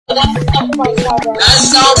That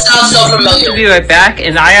sounds so familiar. I'll be right back,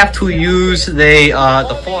 and I have to use the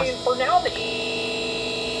faucet.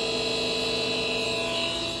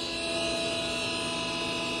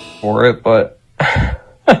 For it, but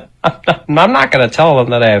I'm not gonna tell them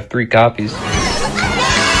that I have 3 copies.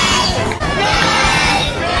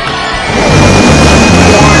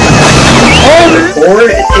 Or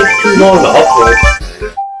it takes too long to upload.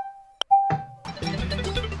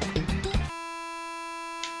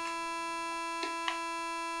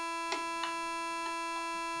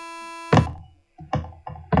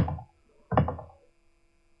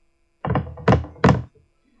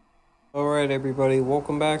 Alright everybody,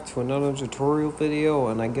 welcome back to another tutorial video,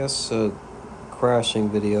 and I guess a crashing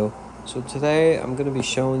video. So today I'm going to be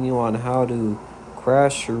showing you on how to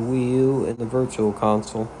crash your Wii U in the Virtual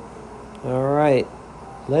Console. Alright,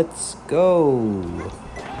 let's go!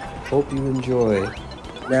 Hope you enjoy.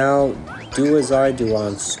 Now, do as I do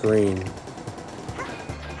on screen.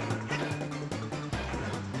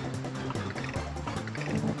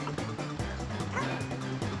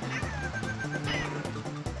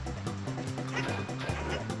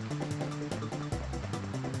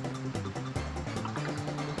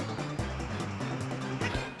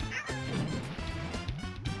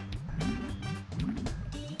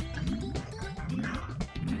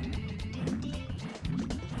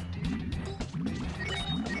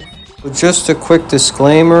 Just a quick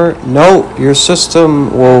disclaimer, note your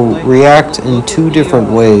system will react in 2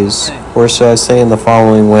 different ways, or should I say in the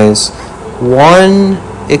following ways. One,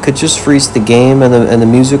 it could just freeze the game and the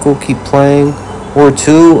music will keep playing, or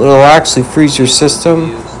 2, it'll actually freeze your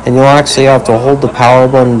system and you'll actually have to hold the power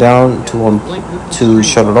button down to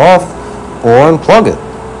shut it off or unplug it.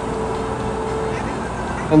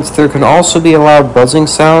 And there can also be a loud buzzing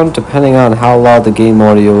sound depending on how loud the game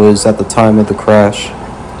audio is at the time of the crash.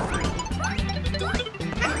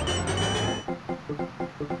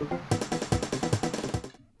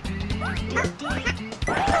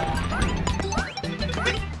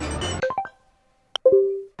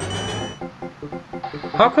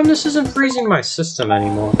 How come this isn't freezing my system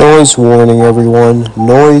anymore? Noise warning, everyone.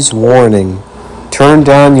 Noise warning. Turn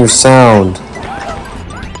down your sound.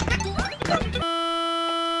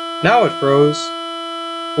 Now it froze.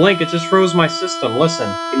 Blink, it just froze my system.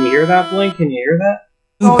 Listen, can you hear that, Blink? Can you hear that?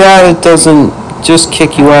 Too bad it doesn't just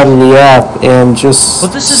kick you out of the app and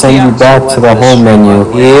just send you back to the home menu.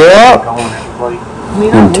 Yep.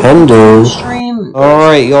 Nintendo.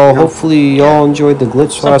 Alright y'all, hopefully y'all enjoyed the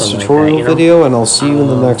glitch last tutorial video, and I'll see you in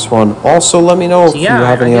the next one. Also, let me know if you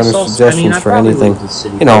have any other suggestions for anything.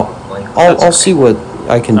 You know, I'll see what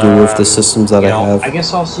I can do with the systems that I have. I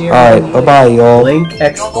guess I'll see you. Alright, bye-bye y'all. Blink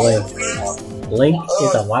X Blink. Blink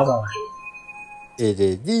is a wow.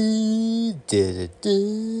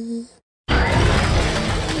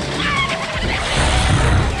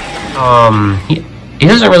 He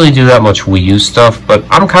doesn't really do that much Wii U stuff, but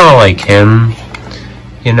I'm kind of like him,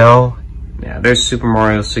 you know? Yeah, there's Super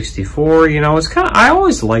Mario 64, you know, it's kind of, I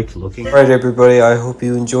always liked looking. Alright everybody, I hope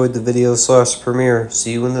you enjoyed the video / premiere.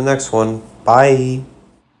 See you in the next one. Bye!